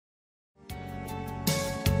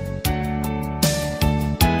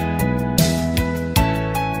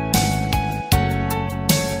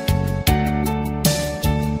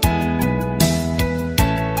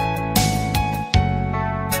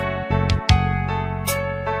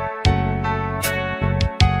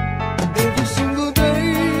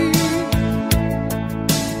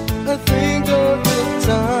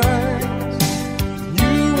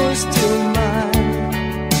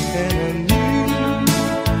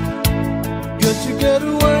to get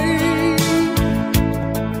away,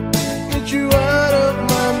 get you out of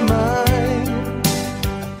my mind.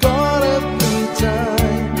 Caught up in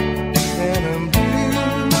time, and I'm blue.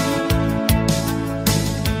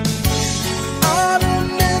 I don't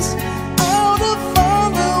miss all the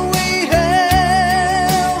fun that we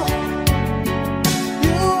had.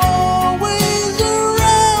 You're always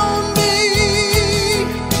around me.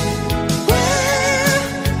 Where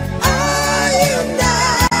are you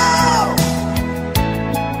now?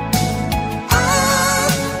 I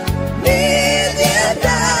need you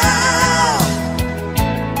now.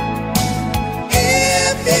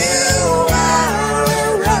 If you are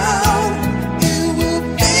around, you will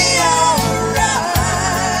be alright.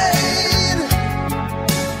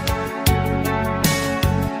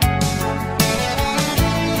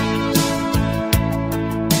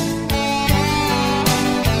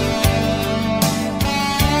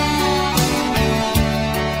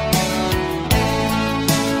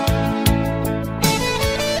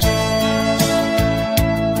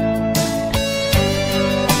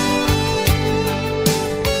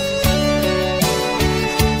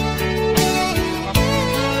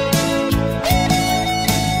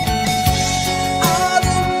 I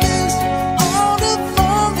don't miss all the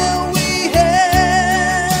fun that we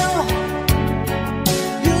had.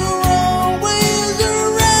 You're always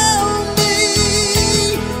around me.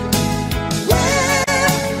 Where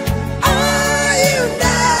are you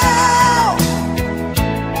now?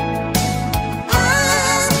 I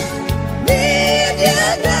need you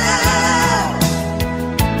now.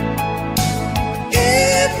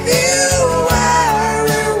 If you are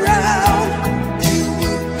around, you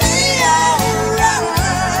will be alright.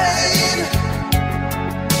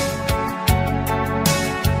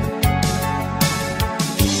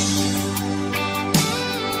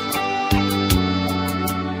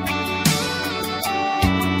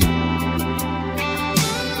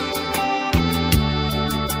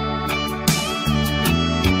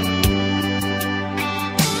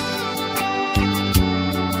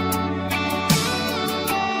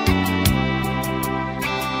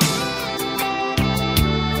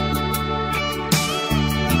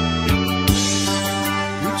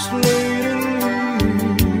 It's late in the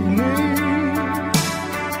evening.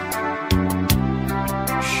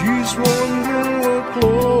 She's wondering what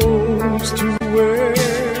clothes to wear.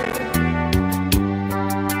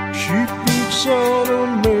 She puts on her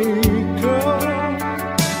makeup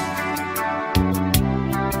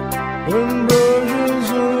and brushes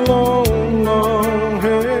her long, long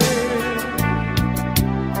hair.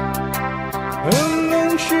 And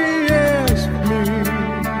then she asks me,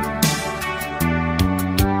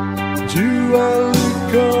 do I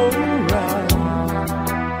look alright?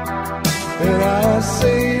 And I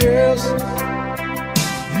say yes.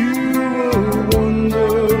 You were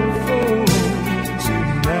wonderful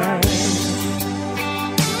tonight.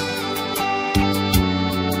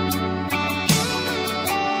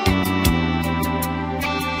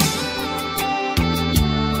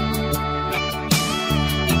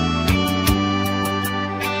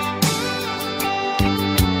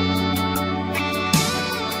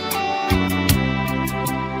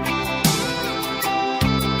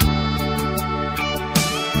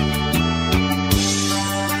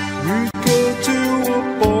 We go to a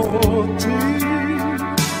party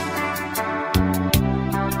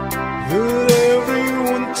that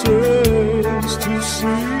everyone turns to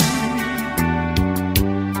see.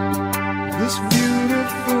 This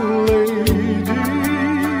beautiful lady,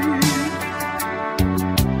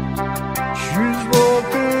 she's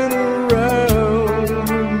walking around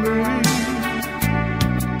with me.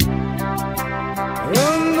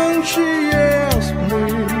 And then she asked me,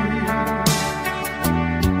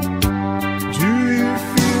 do you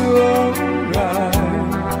feel alright?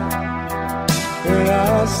 And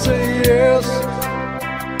I say yes,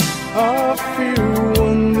 I feel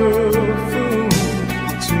wonderful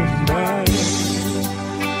tonight.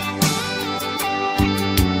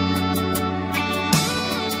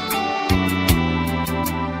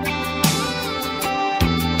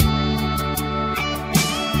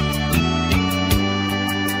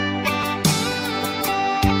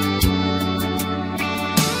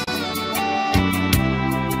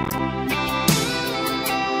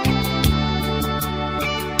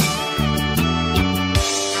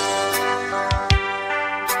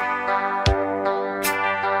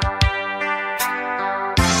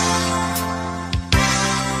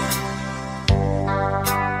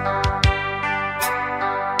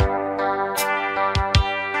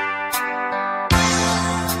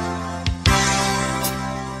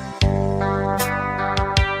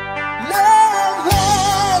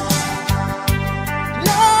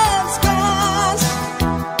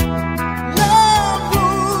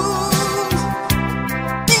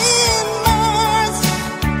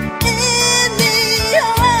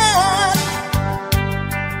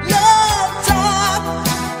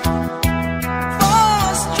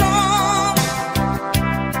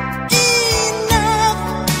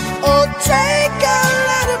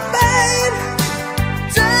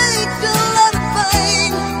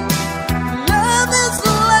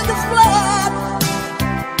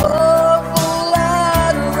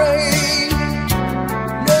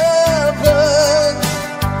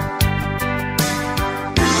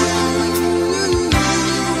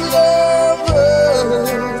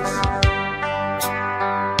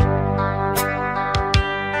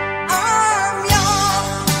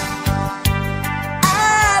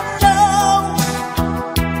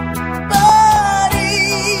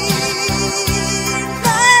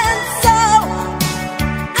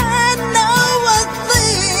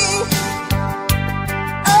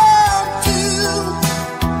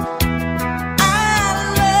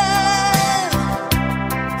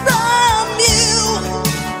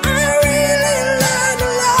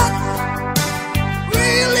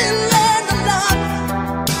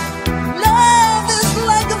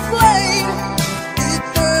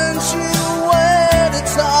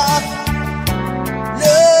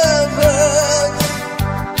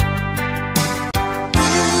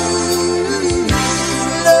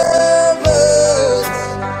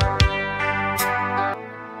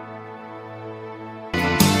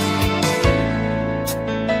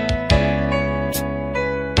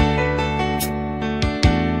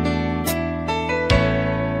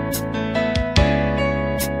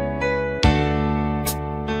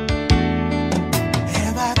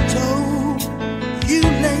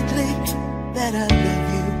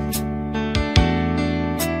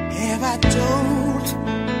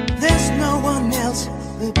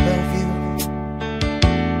 above you.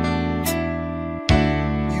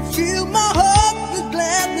 You fill my heart with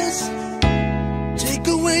gladness, take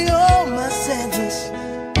away all my sadness,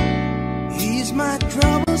 ease my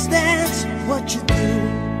troubles, that's what you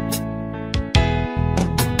do.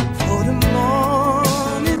 For the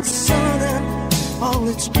morning sun and all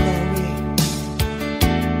its glory,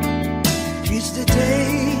 greets the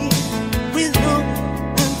day with hope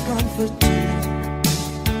and comfort too.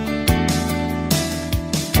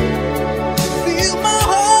 Fill my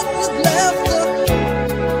heart with laughter,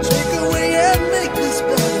 take away and make this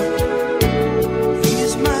better,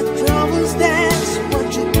 ease my troubles, that's what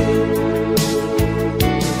you do.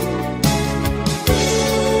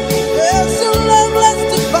 There's a love left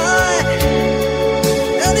to find,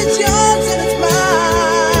 and it's yours and it's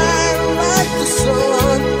mine, like the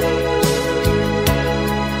sun.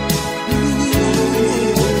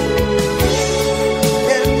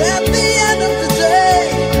 And at the end of the day,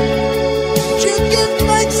 you give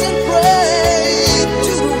thanks and praise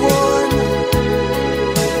to the one,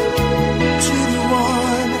 to the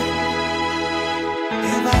one.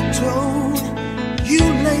 Have I told you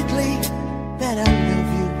lately that I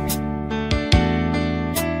love you?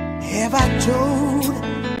 Have I told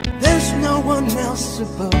there's no one else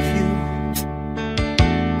above you?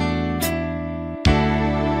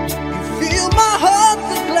 You fill my heart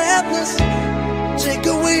with gladness, take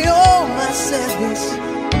away all my sadness,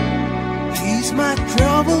 ease my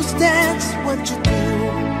troubles, that's what you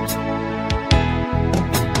do.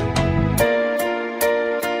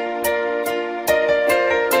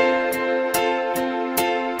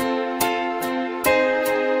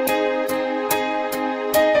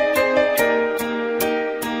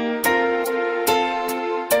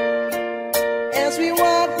 As we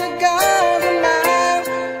walk the garden mile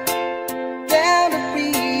down the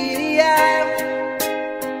pretty aisle,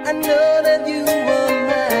 I know that you are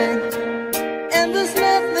mine, and there's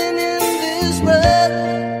nothing in this world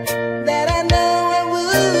that I know I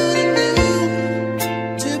wouldn't do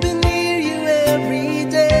to be near you every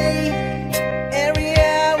day, every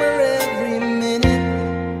hour, every minute.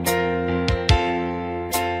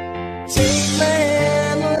 Take my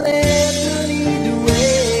hand and let me lead the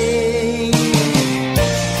way.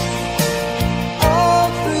 All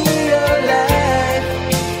through your life,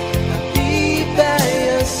 I'll be by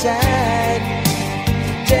your side,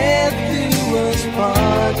 death do us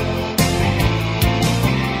part.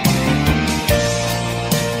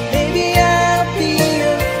 Maybe I'll be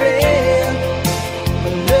your friend,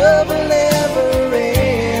 but love will never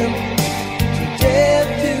end, till death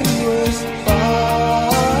do us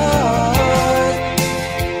part.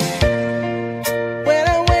 When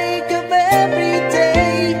I wake up every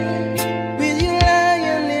day with you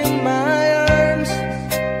lying in my arms,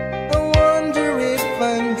 I wonder if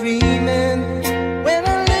I'm dreaming. When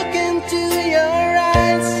I look into your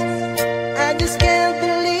eyes, I just can't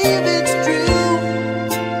believe it's true,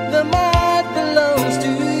 that my heart belongs to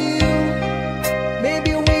you.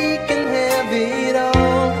 Maybe we can have it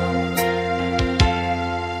all.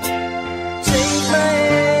 Take my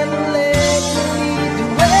hand and let me lead the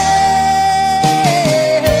way.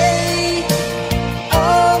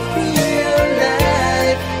 All through your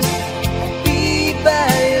life, I'll be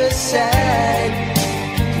by your side,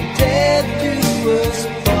 death do us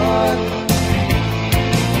part.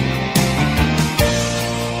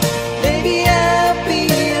 Maybe I'll be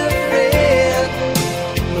your friend,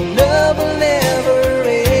 but love will never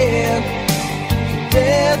end,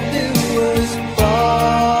 death do us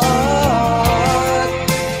part.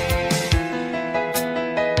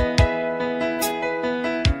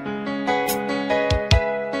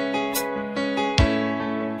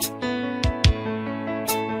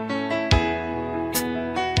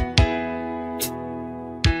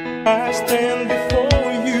 I stand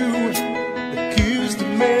before you, accused of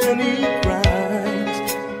many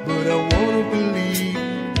crimes, but I wanna believe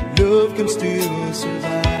love can still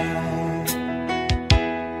survive.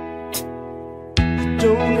 You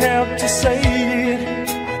don't have to say it,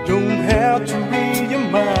 I don't have to read your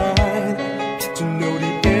mind to know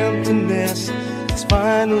the emptiness is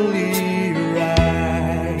finally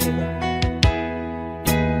right.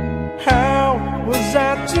 How was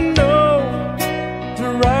I to know the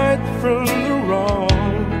right from the wrong?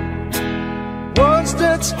 Words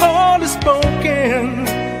that's hardly spoken,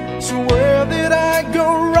 so where did I go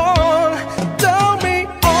wrong? Tell me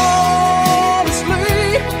honestly,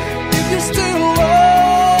 if you still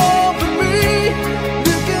love me,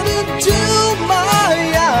 looking into my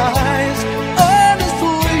eyes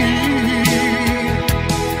honestly.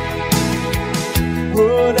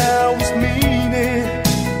 What I was meaning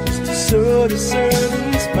was to sort of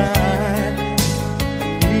certain spine,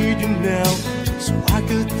 now so I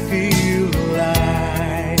could feel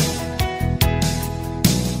alive.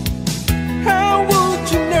 How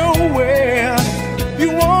would you know where you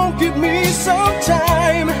won't give me some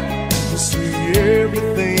time to see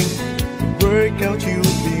everything work out,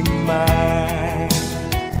 you'll be mine.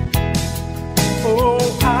 Oh,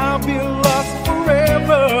 I'll be lost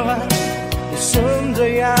forever, but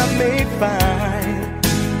someday I may find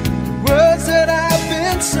the words that I've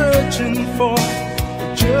been searching for,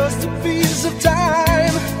 just a piece of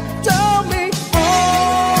time. Tell me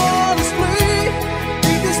honestly,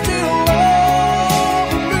 if you still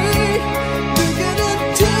love me, looking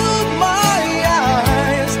into my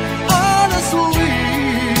eyes, honestly.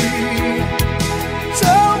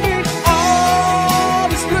 Tell me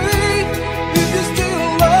honestly, if you still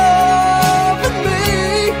love me,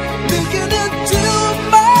 looking into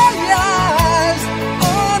my eyes,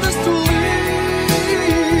 honestly.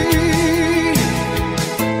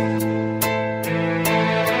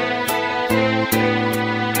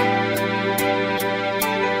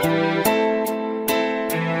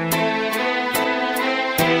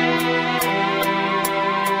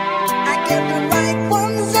 I get the right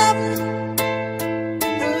ones up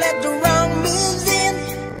and let the wrong moves in,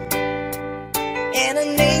 and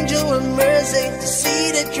an angel of mercy to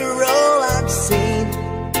see that you're all I've seen.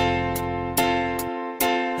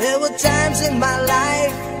 There were times in my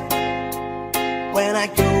life when I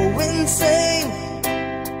go insane,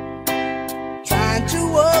 trying to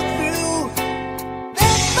walk through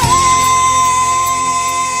that pain.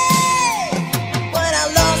 When I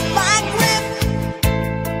lost my grip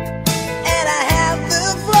and I have the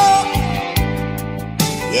floor,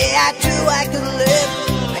 yeah, I knew I could live,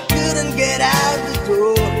 I couldn't get out the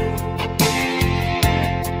door.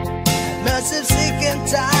 I must have sick and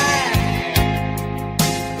tired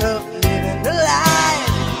of living a lie,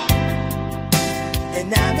 and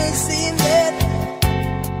I may seem that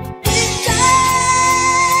each time.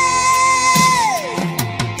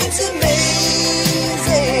 It's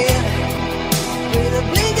amazing, with a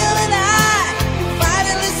blink of an eye, you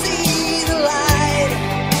finally see the light.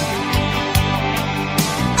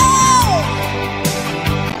 Oh,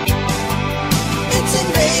 it's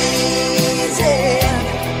amazing,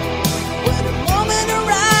 when the moment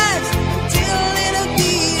arrives, until it'll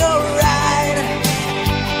be alright.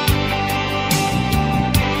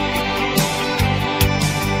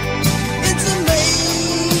 It's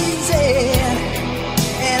amazing,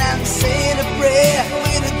 and I'm saying a prayer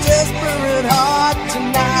with a desperate heart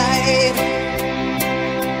tonight.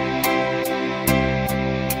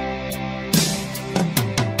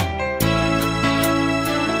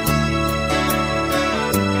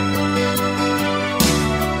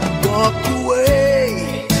 Walk away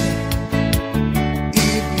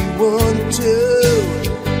if you want to.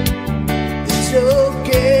 It's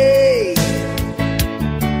okay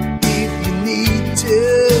if you need to.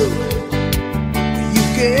 You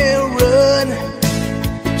can run,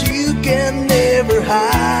 but you can never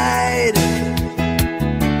hide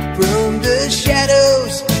from the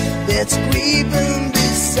shadows that's creeping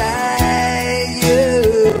beside you.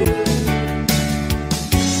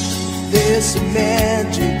 There's some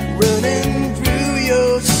magic running through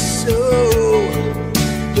your soul,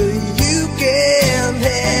 but you can't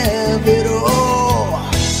have it all.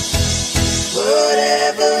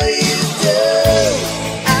 Whatever you do,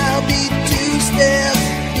 I'll be 2 steps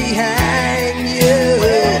behind you.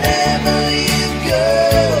 Wherever you go,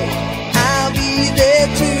 I'll be there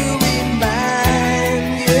to remind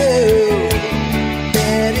you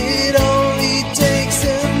that it only takes a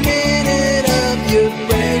minute of your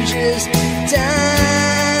precious time.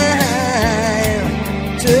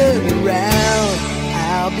 Turn around,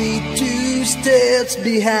 I'll be 2 steps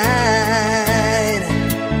behind.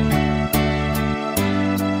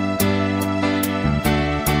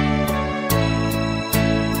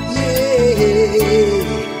 Yeah.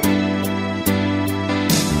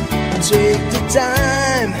 Take the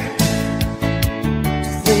time to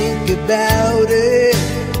think about it.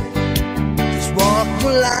 Just walk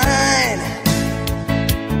the line,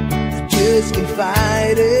 you just can't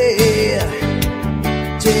fight it.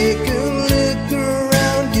 Take a look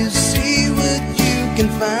around, you see what you can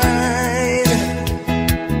find.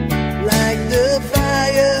 Like the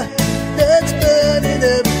fire that's burning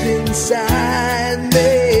up inside me,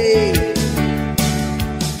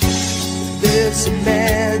 there's some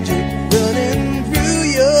magic running through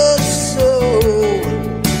your soul,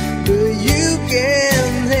 but you can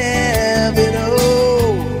have it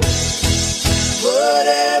all.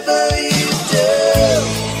 Whatever you do,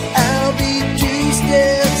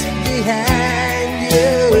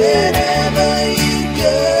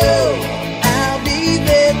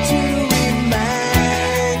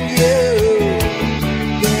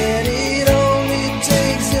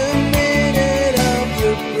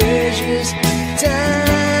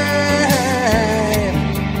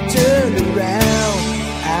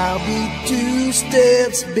 few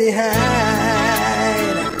steps behind.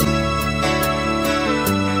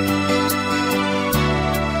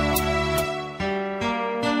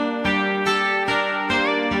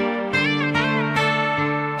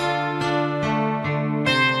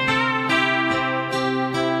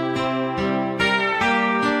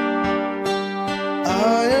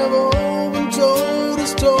 I have often told a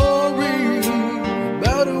story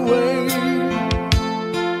about a way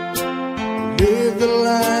live the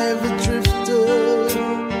life a drifter,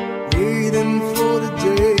 waiting for the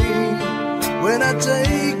day when I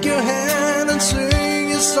take your hand and sing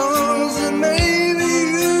your songs, and maybe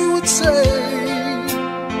you would say,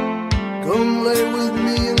 come lay with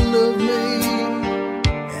me and love me,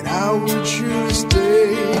 and I would surely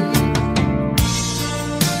stay.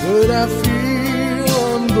 But I feel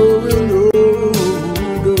I'm growing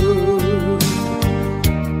older,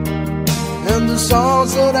 and the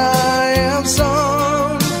songs that I have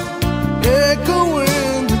sung echo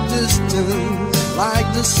in the distance like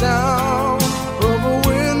the sound of a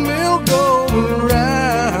windmill going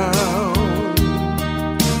round.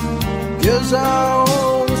 Guess I'll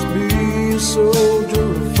always be a soldier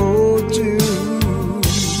of fortune.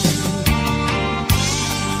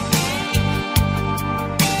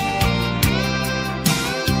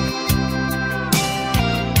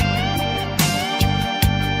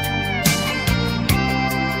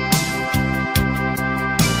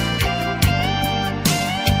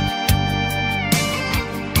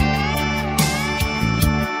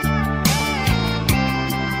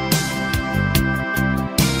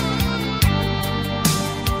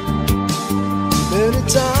 Many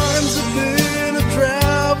times I've been a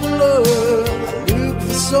traveler, I look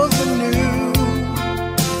for something new.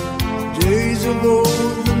 Days of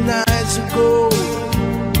old, the nights are cold,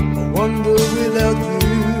 I wonder without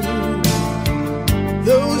you.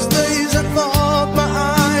 Those days I thought my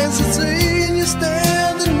eyes had seen you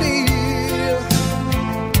standing near.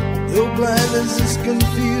 Though blindness is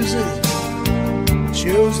confusing, it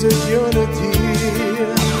shows that you're not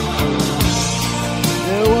here.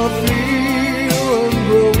 Now I feel I'm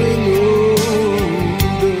growing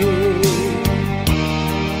older,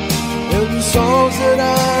 and the songs that I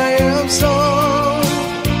have sung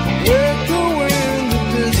echo in the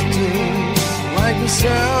distance like the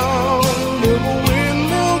sound of a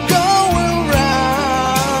windmill going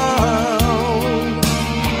round.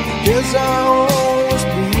 Guess I'll always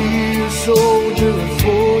be a soldier of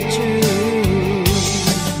fortune.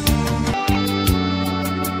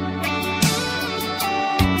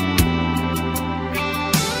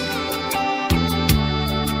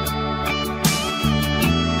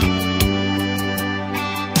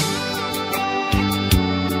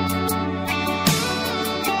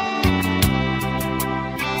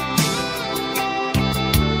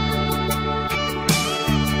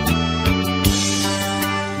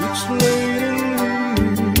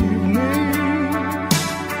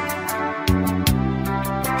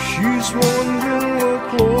 She's wondering what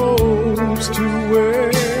clothes to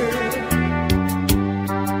wear.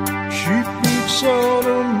 She puts on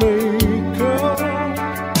her makeup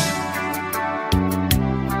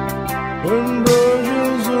and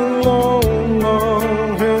brushes her long, long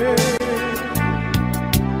hair,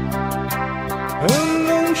 and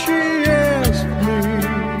then she asks me,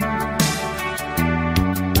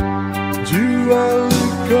 do I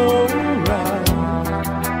look alright?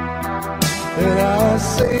 And I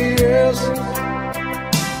say yes,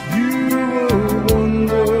 you were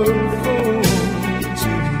wonderful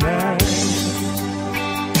tonight.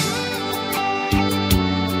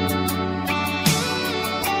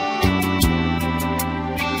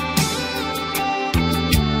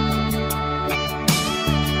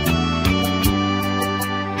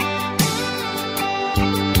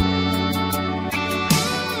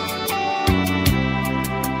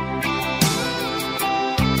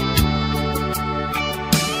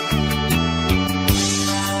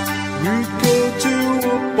 We go to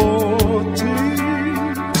a party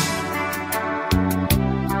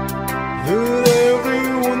that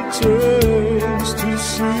everyone turns to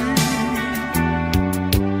see.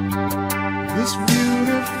 This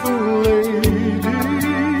beautiful lady,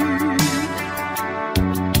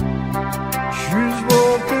 she's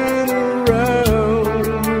walking around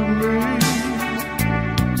with me,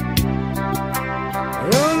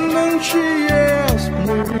 and then she asked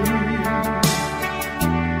me,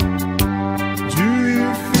 do you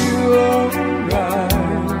feel alright?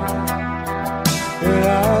 And I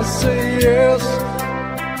say yes,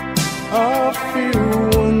 I feel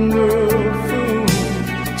wonderful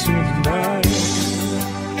tonight.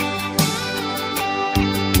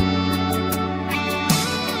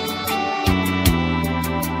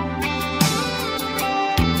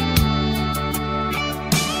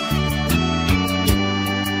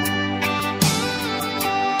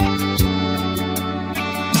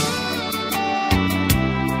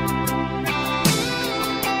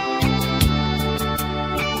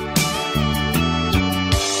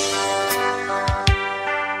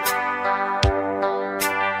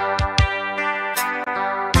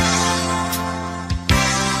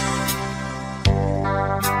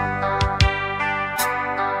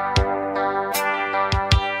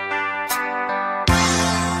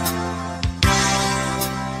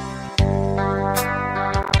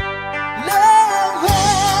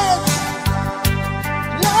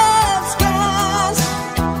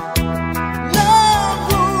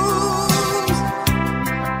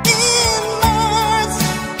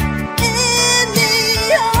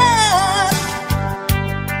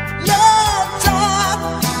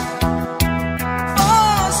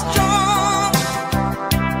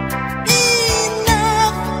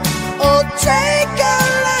 Take a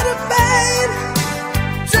lot of pain,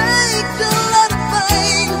 take a lot of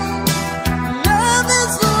pain. Love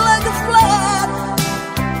is like a flood,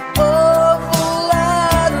 oh, full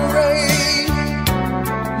of rain.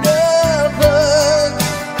 Lovers,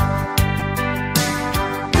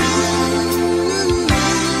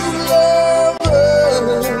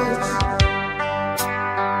 lovers.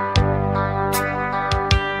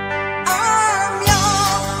 I'm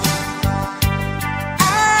young, I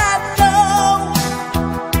know,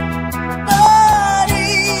 but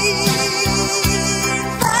even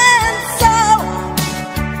so,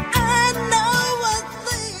 I know one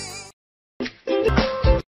thing.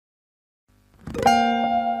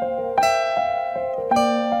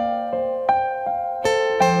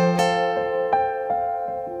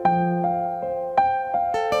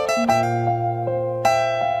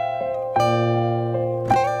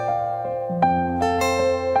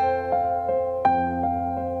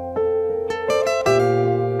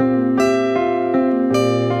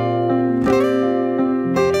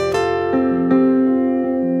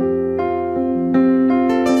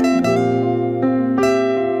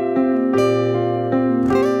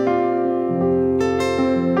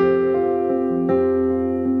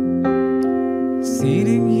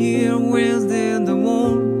 Sitting here with in the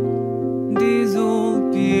warm, this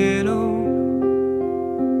old piano,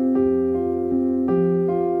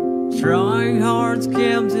 trying hard to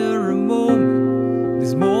capture a moment.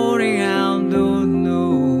 This morning I don't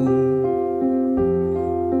know,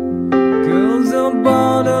 'cause a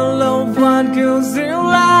bottle of vodka still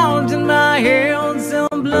loud in my hand.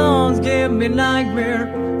 Some blondes give me nightmare,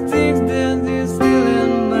 things that is still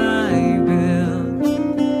in my bed.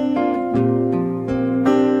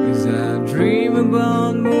 'Cause I dream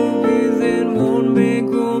about movies that won't make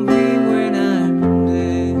me when I'm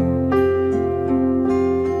dead.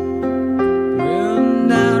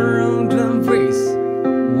 When I run to face,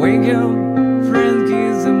 wake up, friends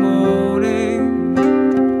kiss the morning.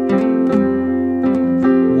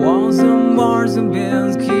 Want some bars and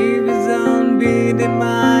bands, keep his own beat in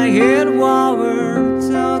my head while we're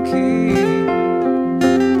talking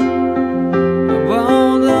about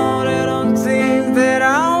all the other things that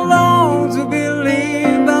I long to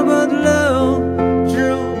believe about love,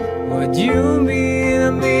 true, what you mean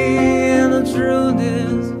to me, and the truth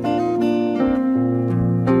is,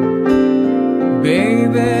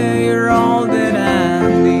 baby, you're all that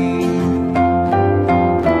I need.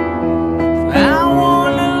 I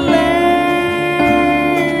wanna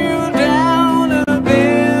lay you down in a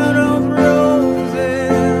bed of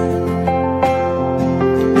roses.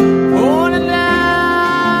 For the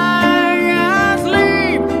night I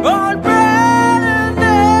sleep on better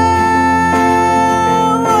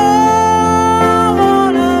now. I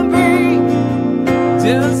wanna be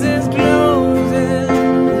just as close as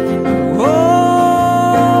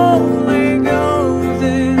Holy Ghost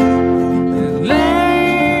is, and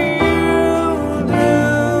lay you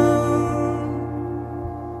down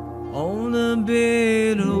on a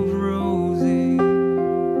bed of roses.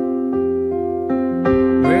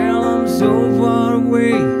 Well, I'm so far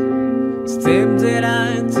away, steps that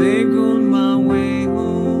I take on my way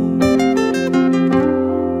home.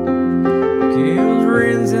 Kills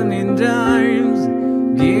rings and in dimes,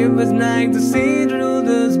 give us night to see through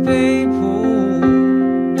this paper.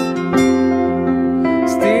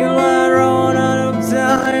 Still I run out of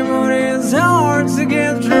time, but it's hard to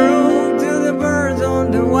get through to the birds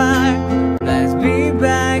on the wire. Let's be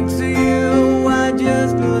back to you, I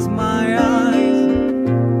just close my eyes.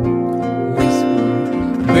 Whisper,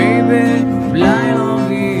 baby, blind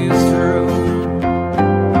love is true.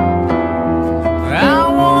 I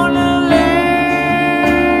wanna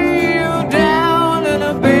lay you down in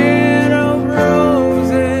a bed of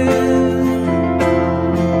roses.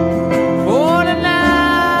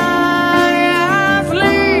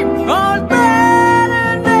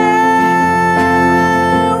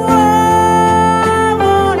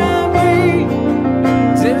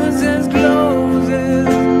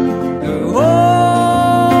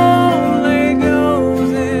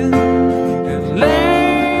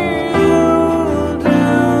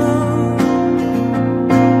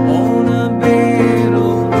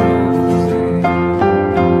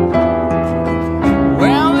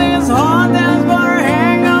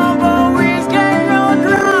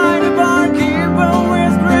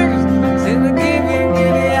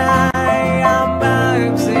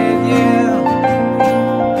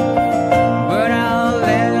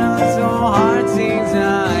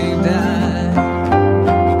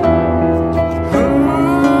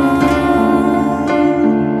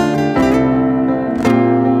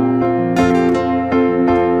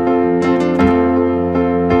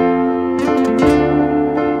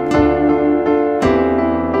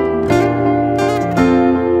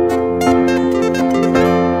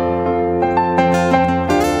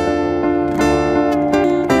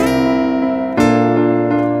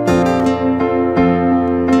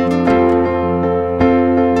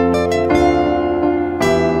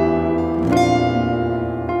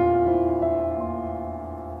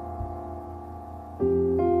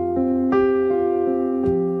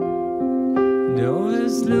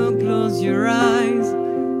 Just look, close your eyes.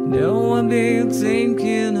 No one be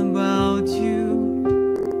thinking about you.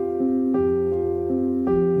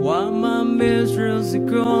 While my mistress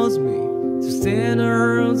calls me to stand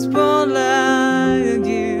her spotlight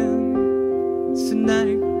again.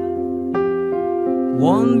 Tonight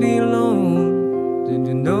won't be alone. Did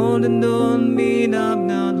you know that don't mean I'm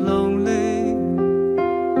not lonely?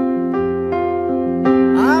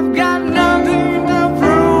 I've got nothing to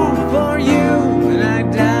prove for you when I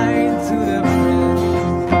die to the bridge.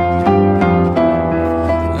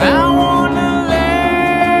 I wanna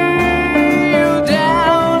lay you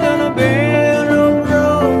down on a bed of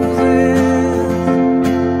roses.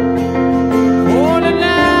 For the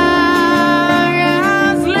night I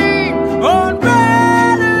sleep on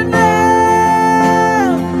better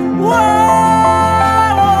now. Whoa, I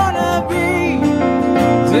wanna be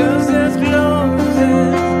just as close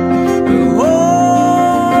as the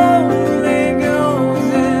Holy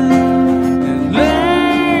Ghost and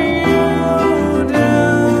lay you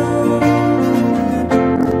down.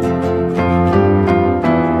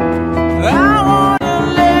 I wanna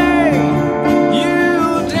lay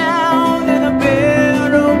you down in a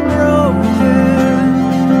bed of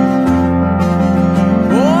roses.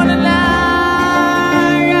 For the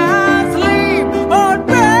night I sleep on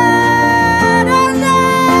better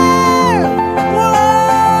now.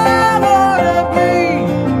 Whoa, I wanna be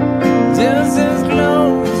just as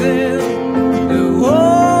close as the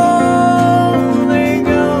Holy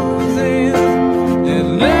Ghost is and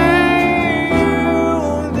lay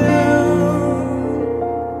you down.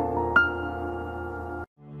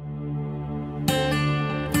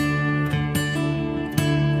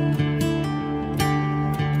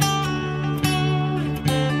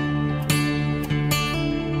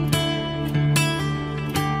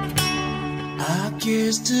 I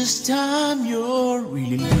guess this time you're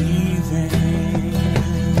really leaving.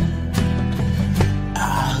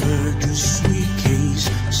 I heard your sweet case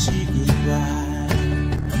say goodbye.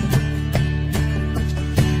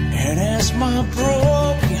 And as my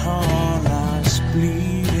broken heart lies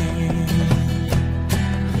bleeding,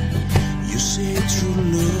 you say true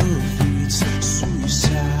love is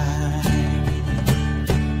suicide.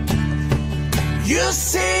 You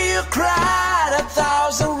say you cried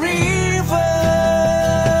 1,000 rivers,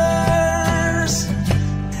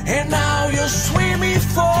 and now you're swimming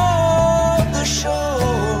for the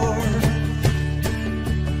shore.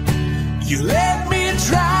 You let me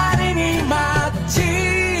drown in my tears,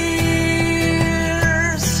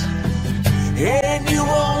 and you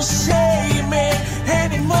won't save me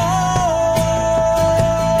anymore.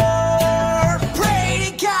 Pray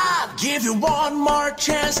to God, give you one more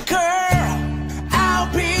chance, girl.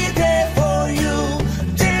 I'll be there for you.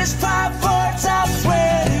 These 5 words I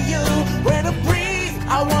swear to you. When I breathe, I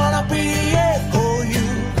wanna be it for you.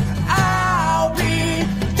 I'll be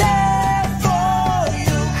there for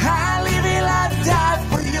you. I live it, I die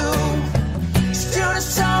for you. Still the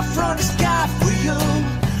sun from the sky for you.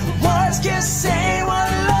 Words can say what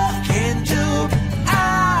love can do.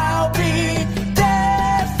 I'll be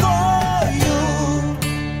there for you.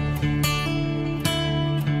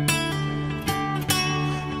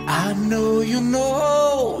 I know you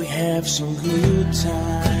know we have some good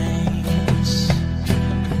times,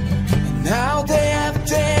 and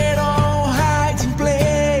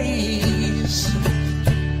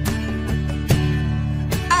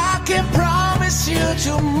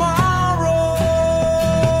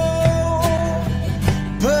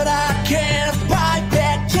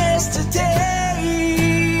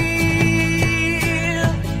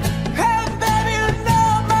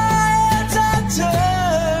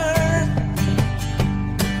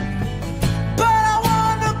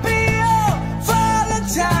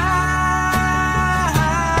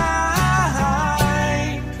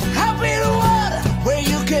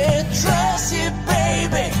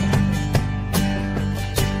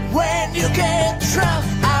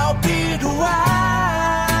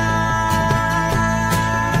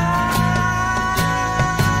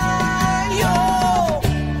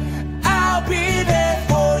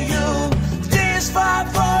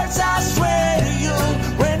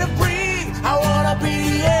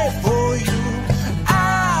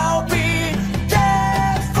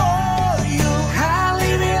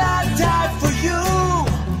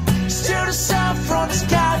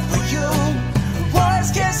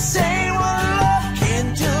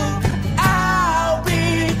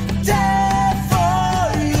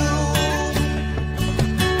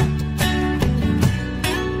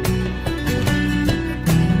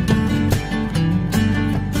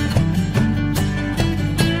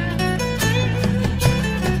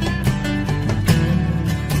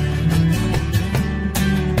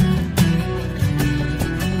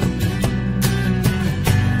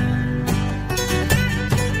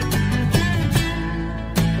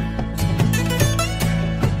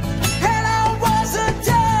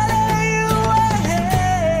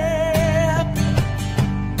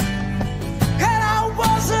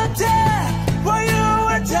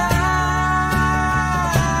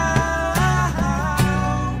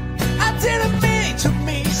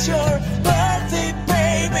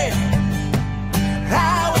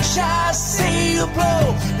wish I see you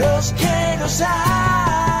blow those candles out.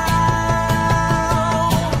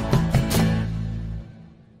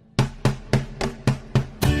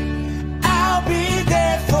 I'll be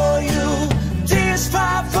there for you. These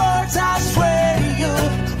 5 words I swear to you.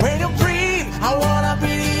 When you breathe, I wanna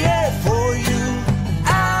be the air for you.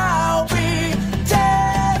 I'll be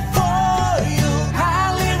there for you.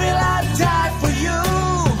 I'll live it, I'll die for you.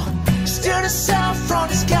 Steal the sun from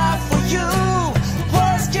the sky for you.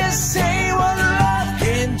 Words can say what love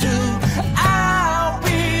can do. I'll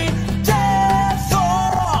be there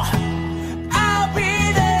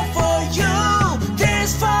for you.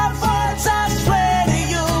 These 5 words I swear to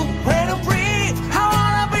you. When you breathe, I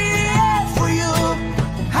wanna be there for you.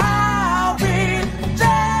 I'll be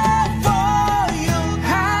there for you.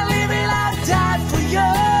 I'll live it, I'll die for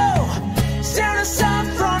you. Steal the sun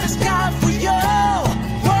from the sky for you.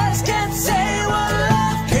 Words can't say what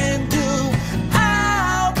love can do.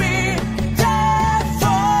 I'll be there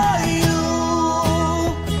for you.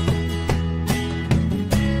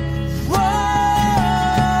 Whoa,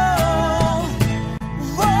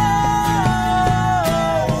 whoa,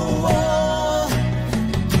 whoa,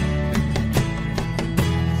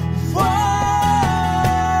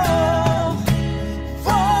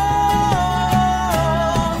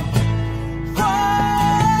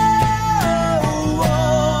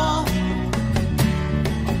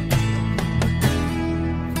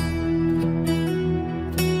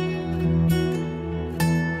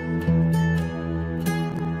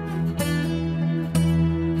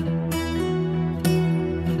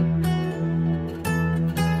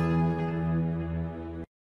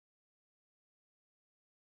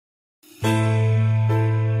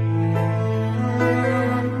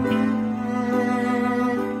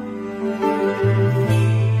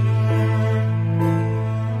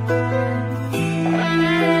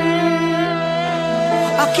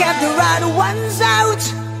 I kept the right ones out,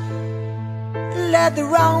 let the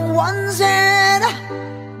wrong ones in.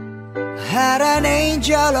 Had an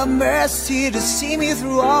angel of mercy to see me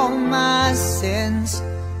through all my sins.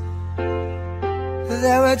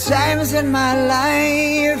 There were times in my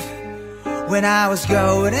life when I was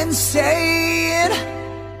going insane,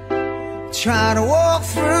 trying to walk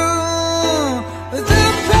through the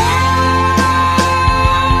pain.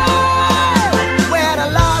 When I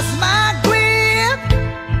lost my grip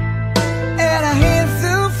and I hit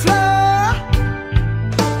the floor,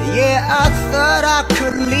 yeah, I thought I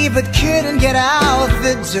could leave but couldn't get out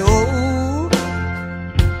the door.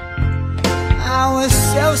 I was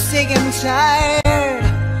so sick and tired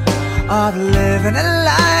of living a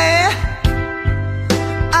lie.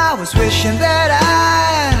 I was wishing that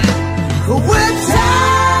I would die.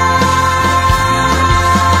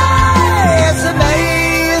 It's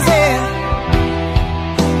amazing,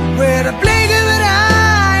 with a blink of an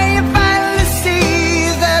eye, you finally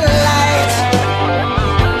see the light.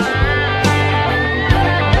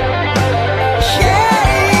 Yeah,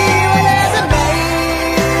 it's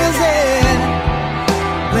amazing,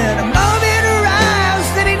 when a moment arrives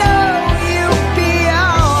that you know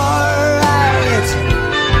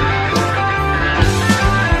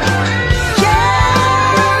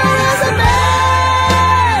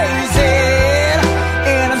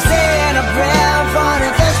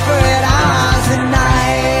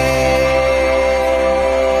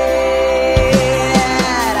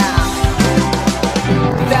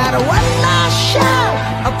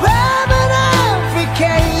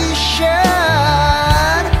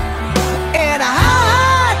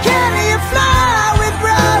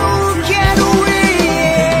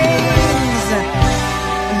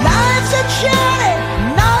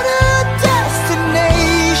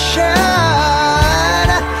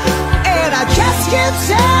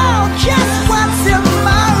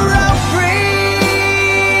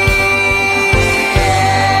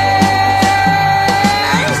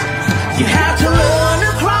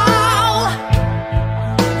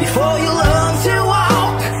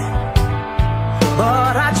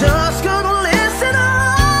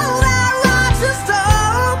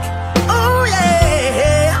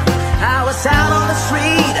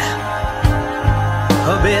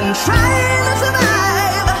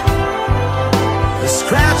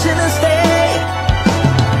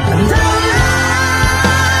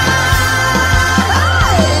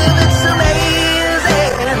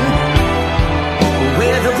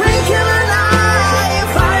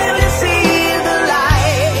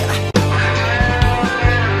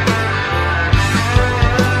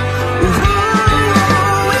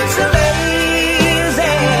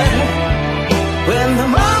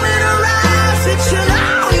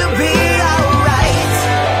you'll be alright.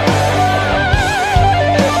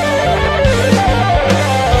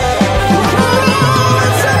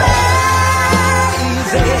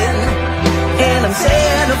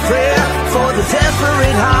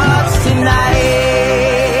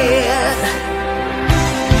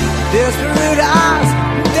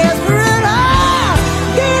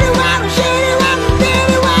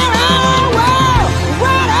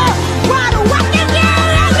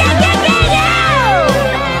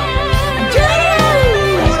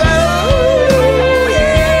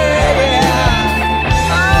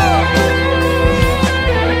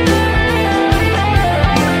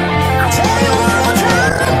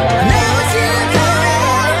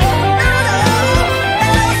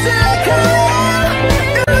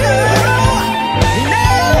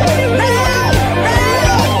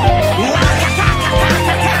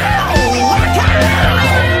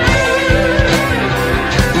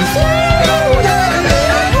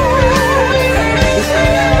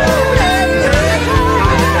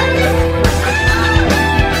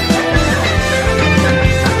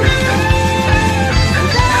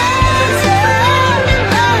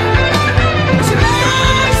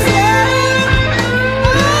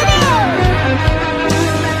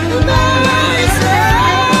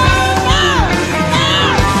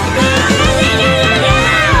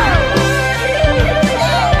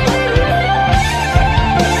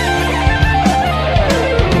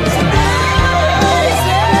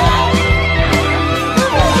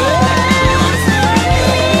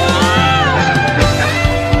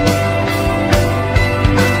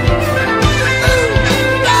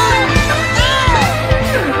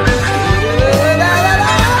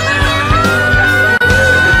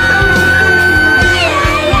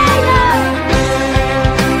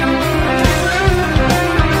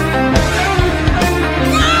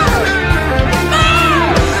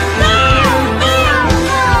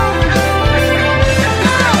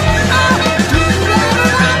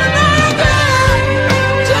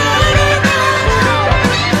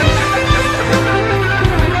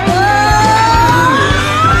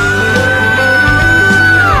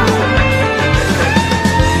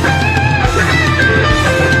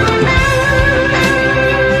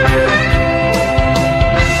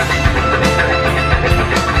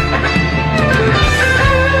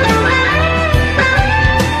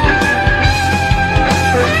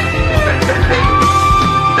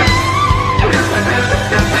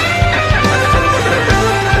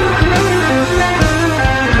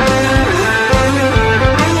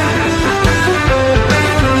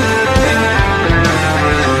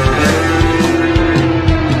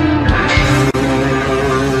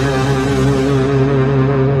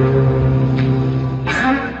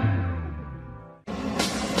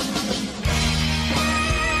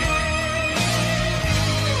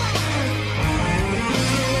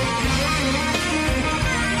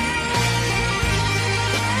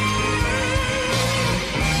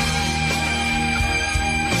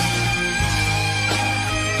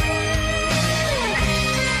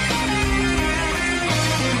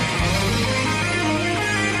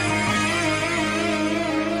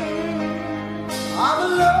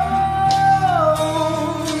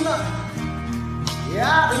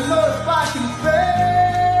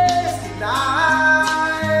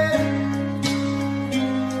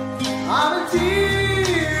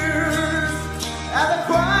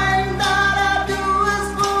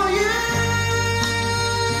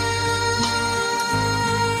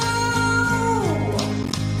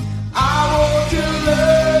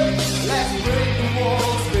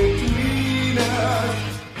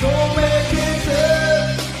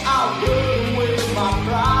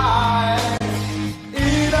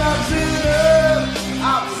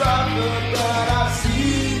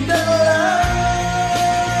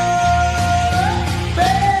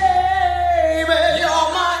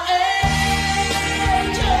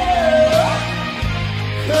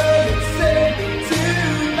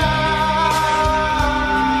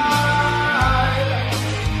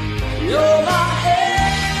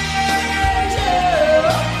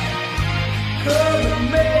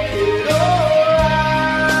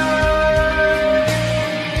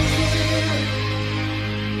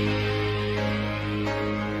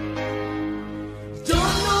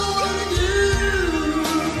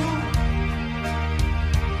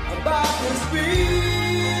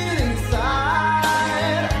 feeling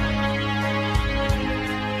inside.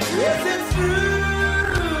 Yes, it's true.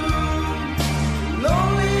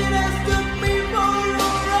 Loneliness took me for a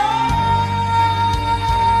ride.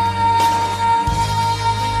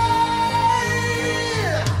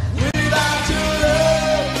 Without your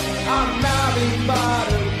love, I'm nothing but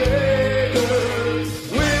a beggar.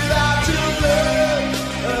 Without your love,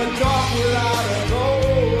 a dog without a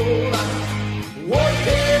goal. What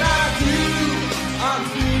can I do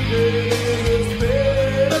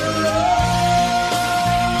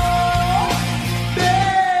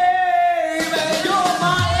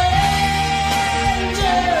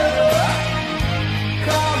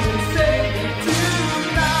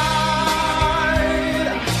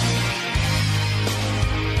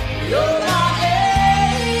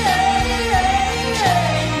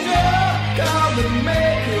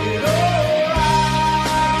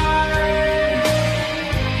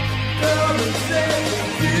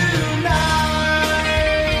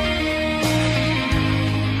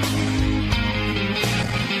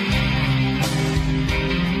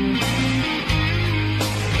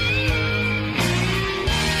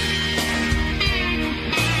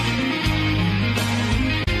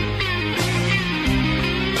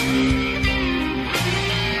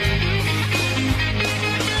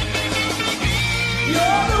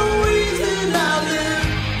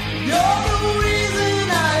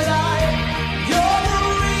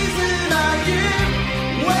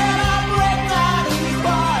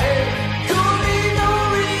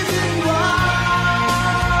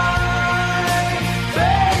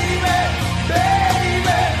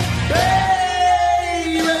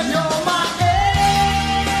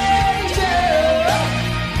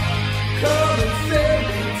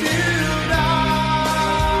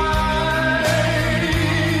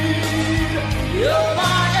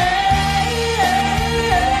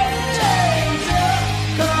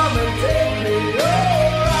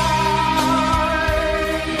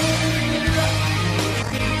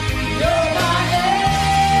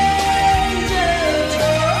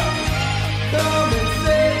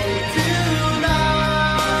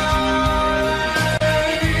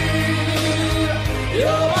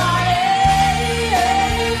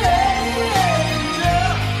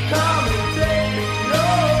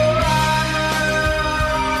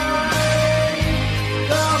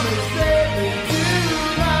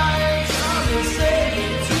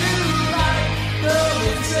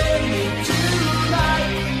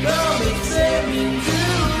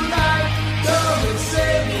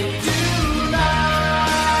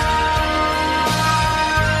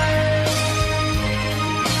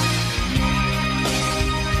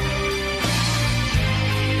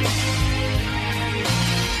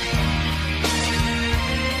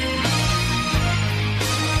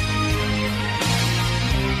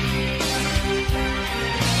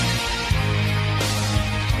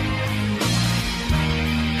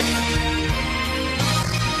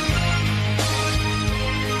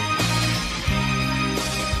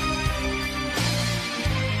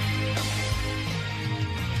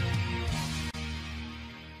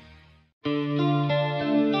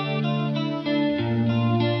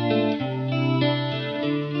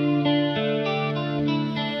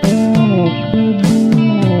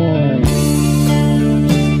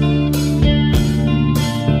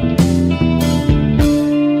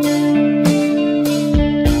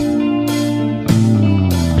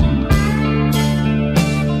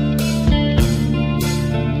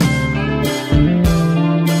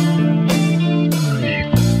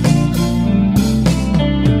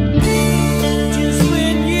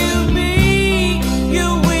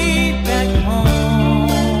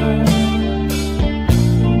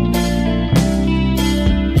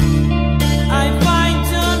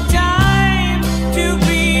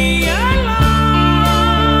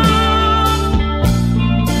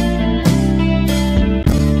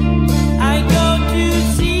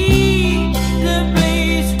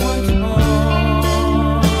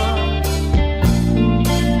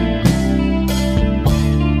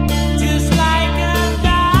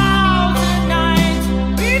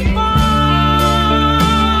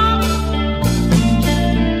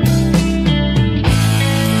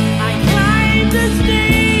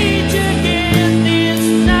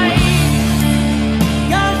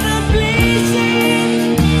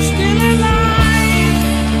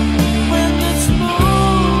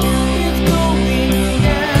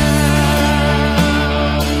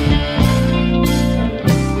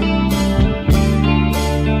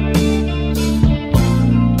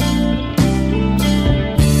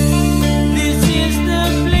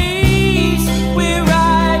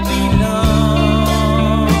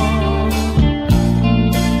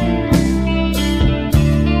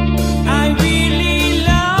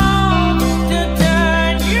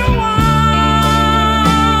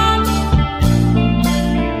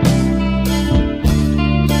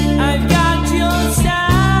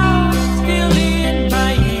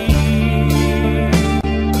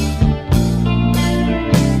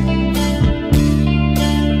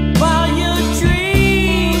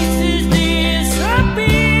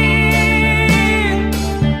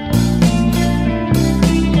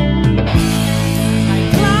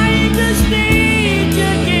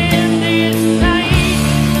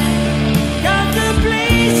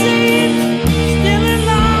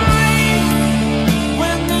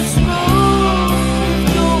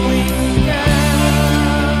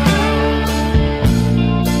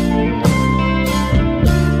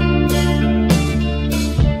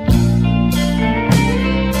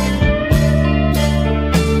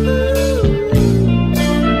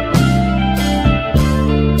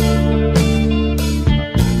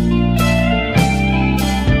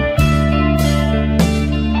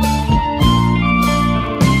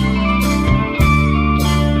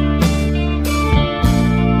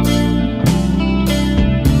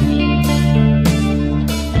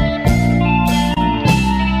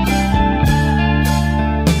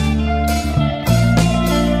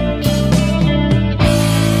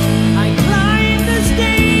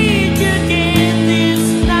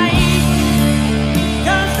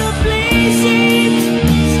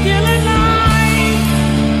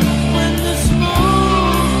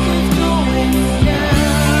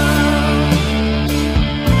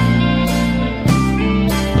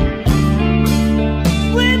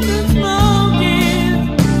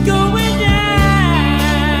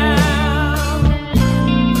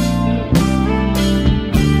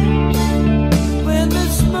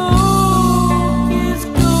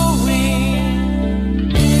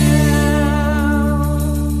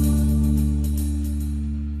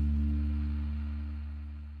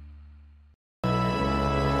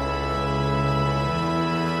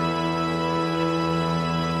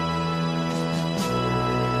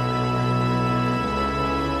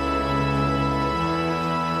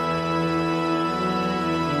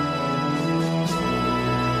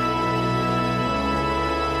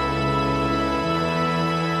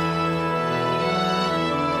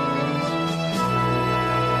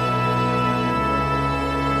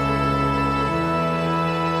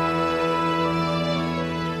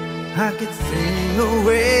I could stay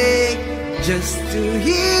awake just to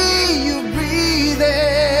hear you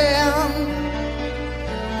breathing.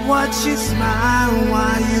 Watch you smile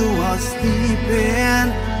while you are sleeping,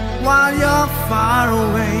 while you're far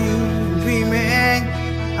away dreaming.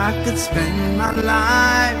 I could spend my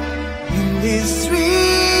life in this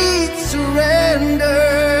sweet surrender.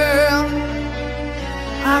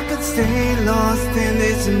 I could stay lost in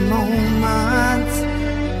this moment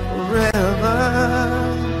forever.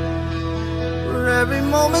 For every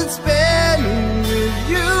moment spent with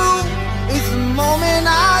you is a moment I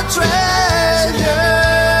treasure.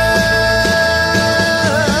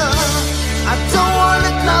 I don't want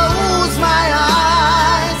to close my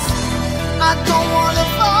eyes, I don't want to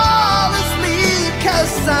fall asleep,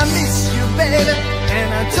 'cause I miss you, baby, and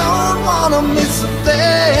I don't want to miss a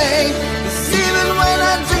thing. Even when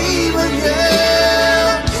I dream of you,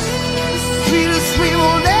 the sweetest we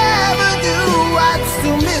will never do, I'd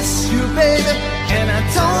still miss you, baby, and I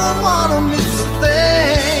don't want to miss a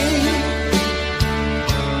thing.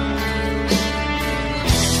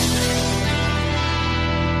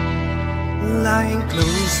 Lying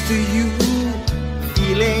close to you,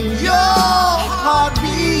 feeling your heart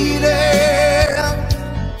beating,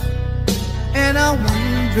 and I'm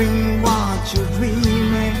wondering what you're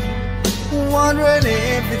dreaming, wondering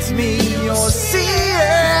if it's me you're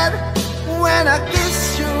seeing when I kiss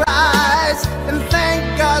your eyes and thank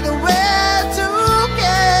God that we're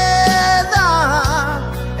together.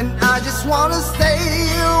 And I just wanna stay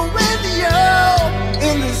with you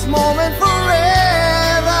in this moment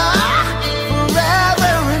forever,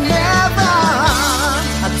 forever and ever.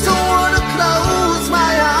 I don't wanna close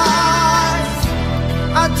my eyes,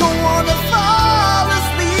 I don't wanna fall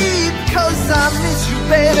asleep, 'cause I miss you,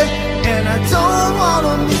 baby, and I don't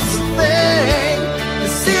wanna miss a thing.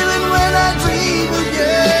 Cause even when I dream of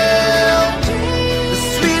you, the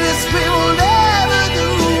sweetest we will never do,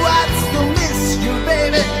 I'd still miss you,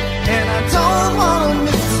 baby, and I don't wanna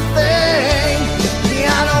miss a thing.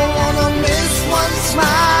 Yeah, I don't wanna miss one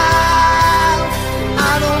smile,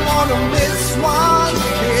 I don't wanna miss one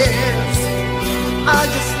kiss. I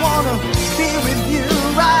just wanna be with you,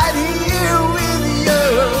 right here with you,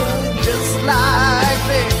 just like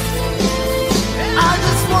this. I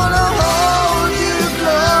just wanna hold you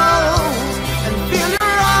close and feel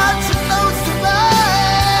your arms so close to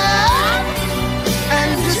mine, and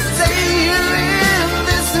just stay here in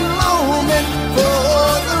this moment for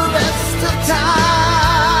the rest of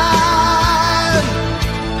time.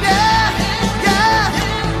 Yeah, yeah,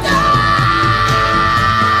 yeah.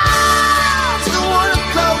 Don't wanna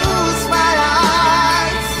close my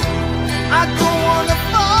eyes, I don't wanna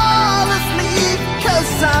fall asleep,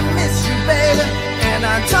 'cause I miss you, baby, and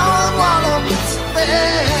I don't wanna miss a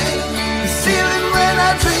thing. 'Cause even when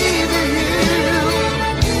I dream of you,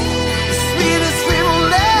 the sweetest we will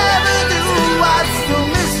never do, I'd still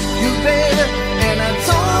miss you, baby, and I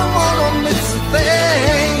don't wanna miss a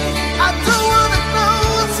thing. I don't wanna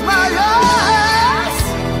close my eyes,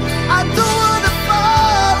 I don't wanna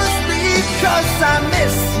fall asleep, 'cause I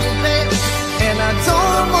miss you, baby, and I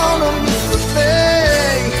don't wanna miss a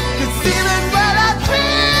thing. 'Cause even when I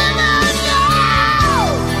dream of you,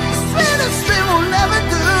 the sweetest dream will never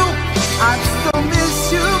do, I still miss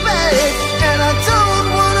you, babe, and I don't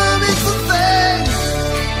wanna miss a thing.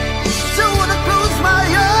 Don't wanna close my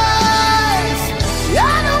eyes,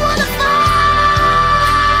 I don't wanna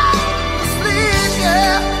fall asleep,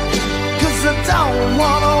 yeah, 'cause I don't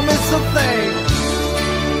wanna miss a thing.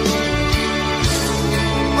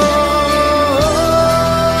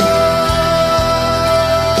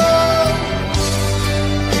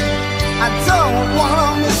 I don't wanna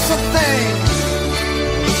miss a thing.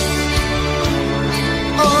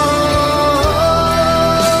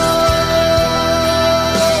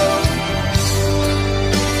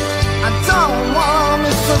 I don't wanna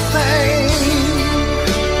miss a thing.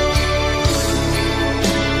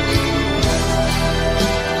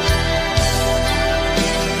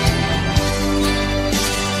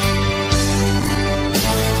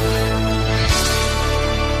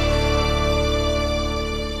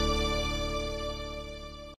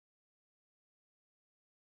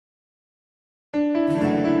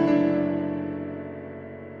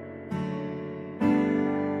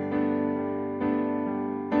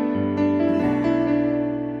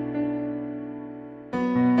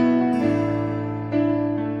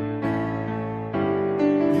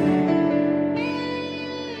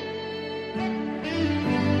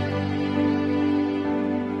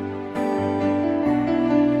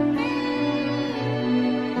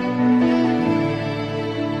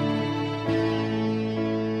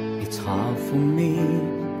 It's hard for me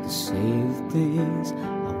to say the things I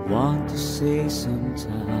want to say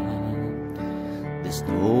sometimes. There's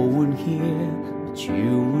no one here but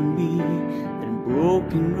you and me, and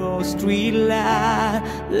broken road street light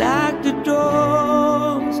like the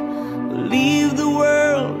doors leave the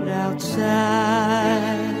world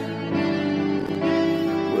outside.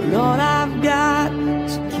 Well, all I've got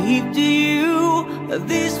to keep to you are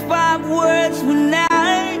these 5 words when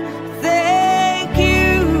I thank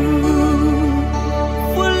you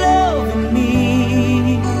for loving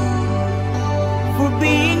me, for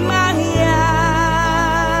being my eyes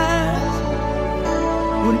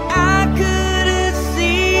when I couldn't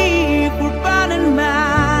see, for biting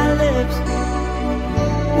my lips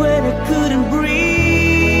when I couldn't breathe.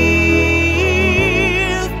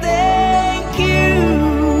 Thank you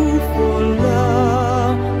for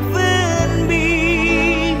loving me.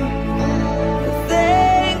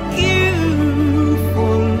 Thank you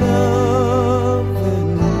for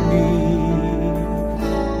loving me.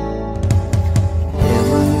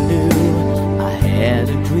 Never knew I had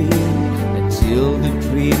a dream until the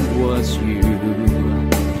dream was you.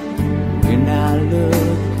 When I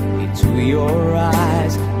look into your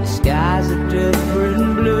eyes, the sky's a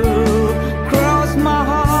different blue. Cross my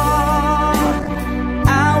heart, I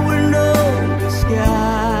will know the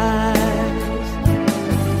skies.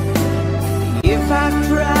 If I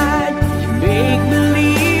tried to make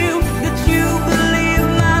believe that you believe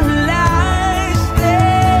my lies,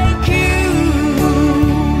 thank you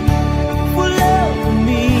for loving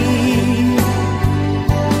me,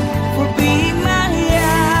 for being my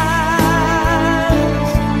eyes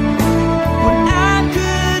when I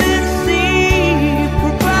couldn't see,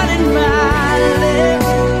 for biting my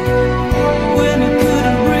lips when I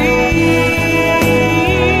couldn't breathe.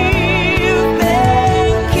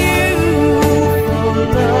 Thank you for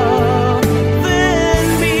loving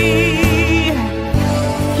me.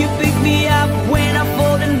 You pick me up when I'm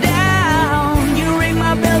falling down. You ring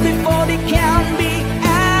my bell before they count me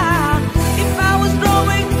out. If I was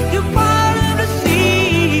drowning, you're part of the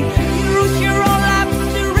sea. You risk your own life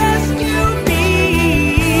to rescue me.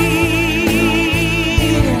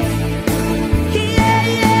 Yeah,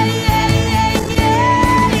 yeah, yeah, yeah,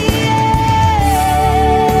 yeah.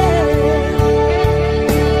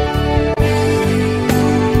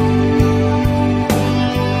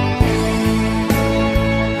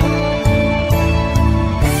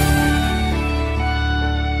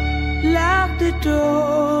 Lock the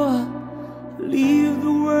door, leave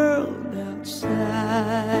the world outside.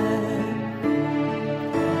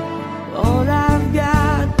 All I've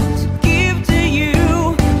got to give to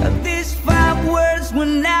you are these 5 words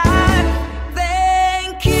when I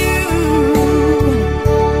thank you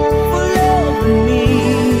for loving me,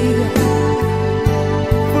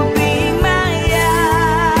 for being my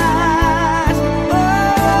eyes. Oh,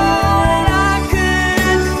 I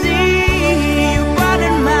couldn't see you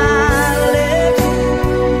biting my lips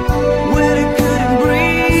when I couldn't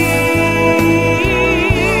breathe.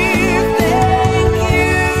 Thank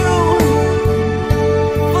you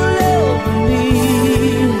for loving me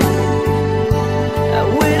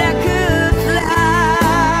when I could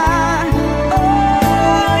fly.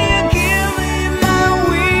 Oh, you give me my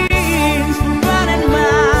wings for biting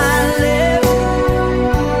my lips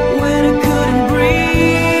when I couldn't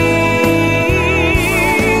breathe.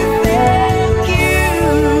 Thank you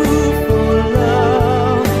for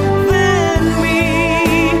loving me.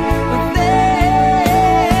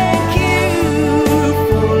 Thank you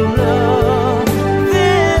for loving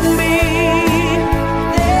me.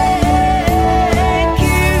 Thank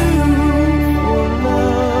you for loving me.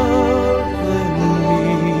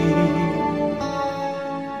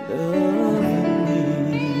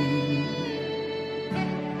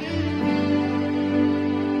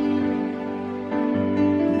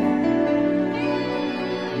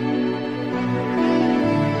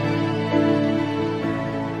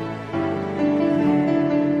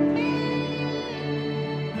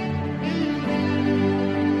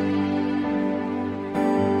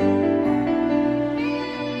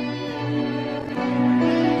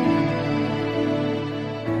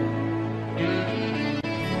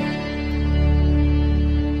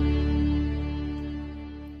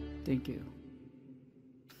 Thank you.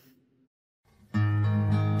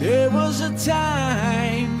 There was a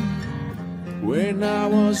time when I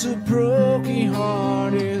was a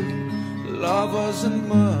broken-hearted. Love wasn't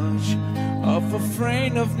much of a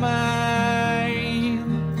friend of mine.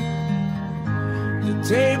 The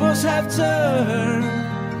tables have turned,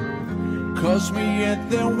 'cause me and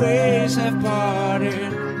their ways have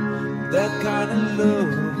parted. That kind of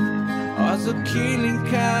love was a killing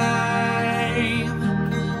kind.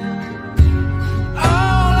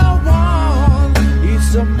 All I want is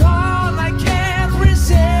some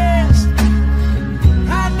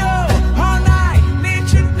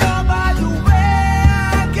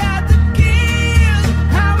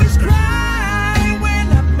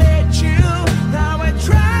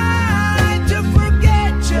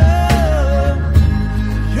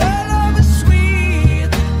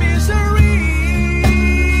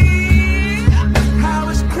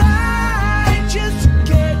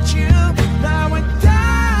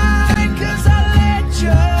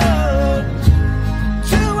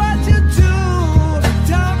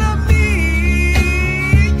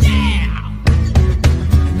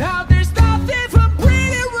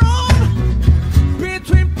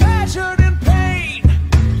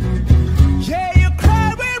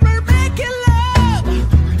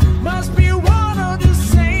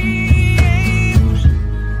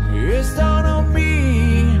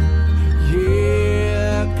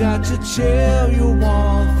tell you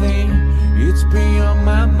one thing, it's beyond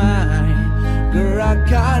my mind. Girl, I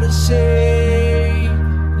gotta say,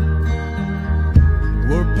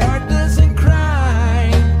 we're partners in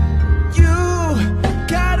crime. You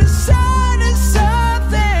gotta sign us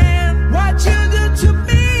something. What you do to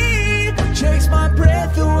me takes my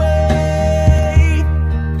breath away.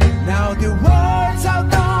 Now the words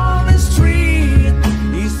out on the street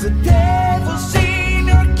is the devil's in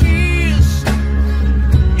your kiss.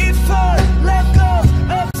 If our love goes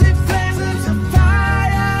up to flames of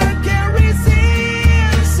fire, I can't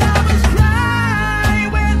resist. I was crying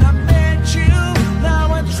when I met you.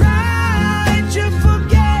 Now I'm trying to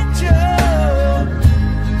forget you.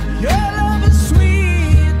 Your love is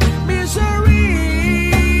sweet misery.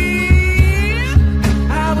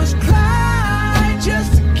 I was crying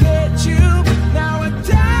just to get you. Now I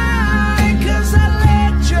die 'cause I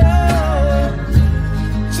let you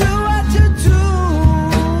do what you do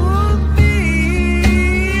me.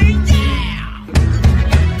 Yeah.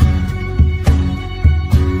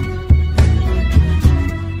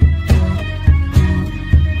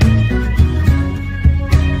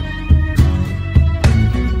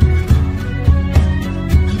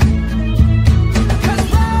 Cause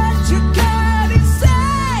what you gotta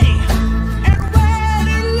say, and when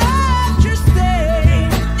you love, you stay.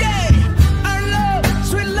 Yeah, our love,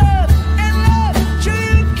 sweet love, and love, should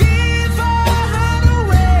you give our heart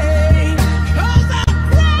away? 'Cause I'm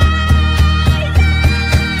crying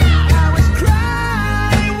now. I was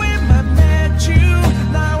crying when I met you.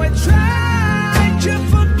 Now I try to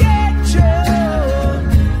forget you.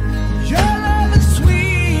 Your love is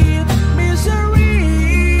sweet misery.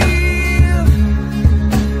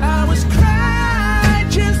 I was crying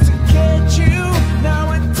just to get you. Now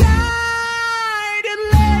I died and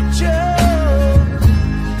let you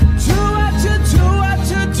do what you do, what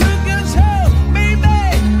you do. 'Cause oh, baby,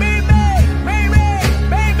 baby, baby,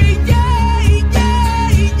 baby, yeah, yeah,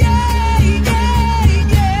 yeah, yeah,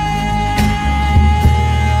 yeah.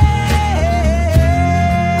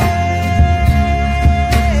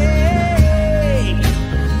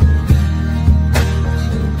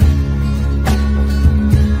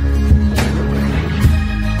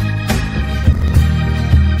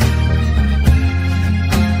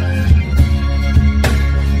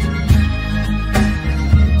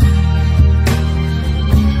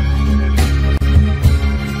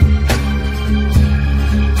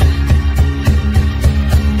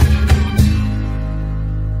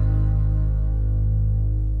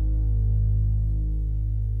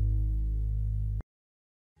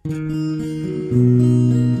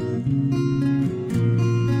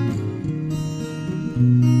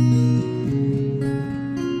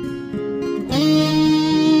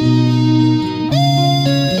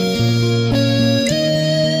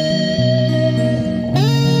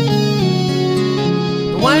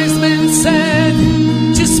 The wise man said,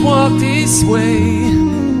 just walk this way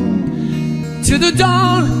to the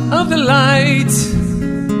dawn of the light.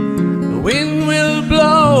 The wind will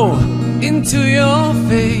blow into your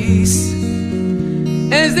face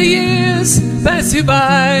as the years pass you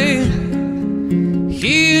by.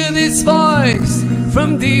 Hear this voice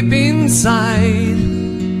from deep inside.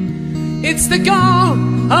 It's the call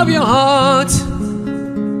of your heart.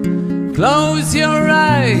 Close your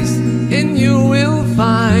eyes and you will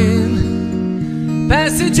find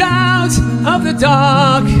passage out of the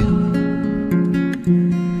dark.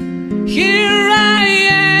 Here I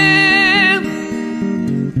am.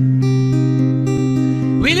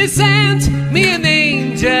 Will you send me an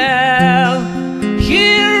angel?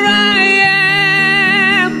 Here I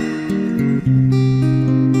am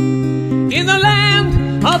in the land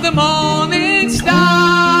of the morning star.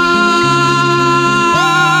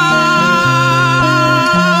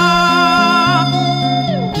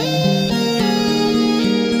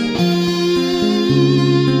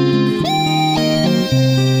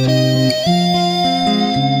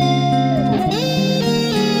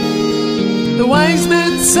 The wise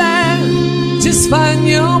man said, just find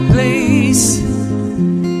your place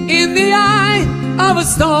in the eye of a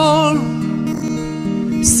storm.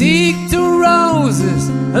 Seek the roses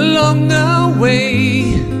along the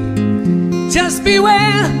way. Just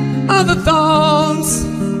beware of the thorns.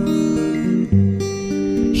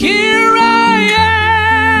 Here I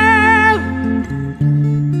am.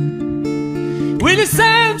 Will you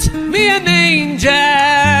send me an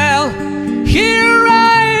angel? Here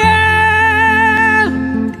I am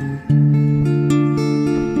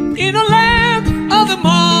in a land of the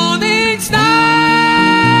morning star.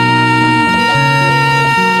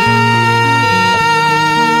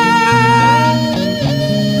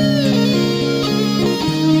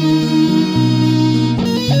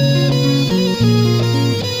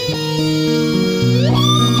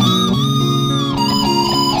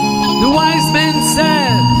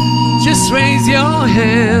 just raise your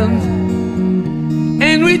hand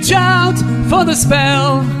and reach out for the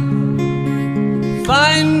spell.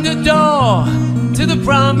 Find the door to the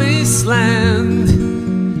promised land.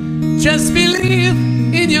 Just believe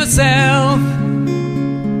in yourself.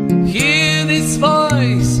 Hear this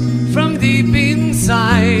voice from deep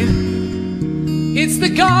inside. It's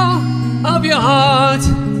the call of your heart.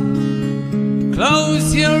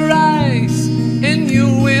 Close your eyes and you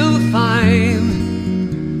will find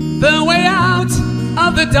the way out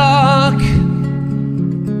of the dark.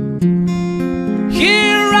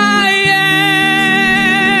 Here I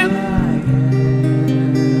am.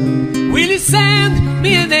 Will you send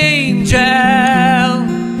me an angel?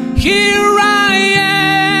 Here I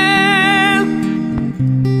am.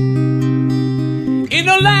 In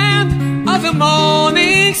the land of the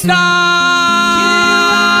morning star.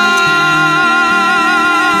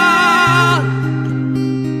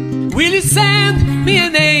 Will you send me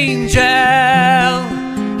an angel?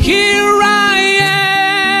 Here I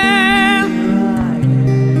am.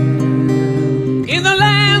 In the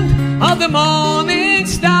land of the morning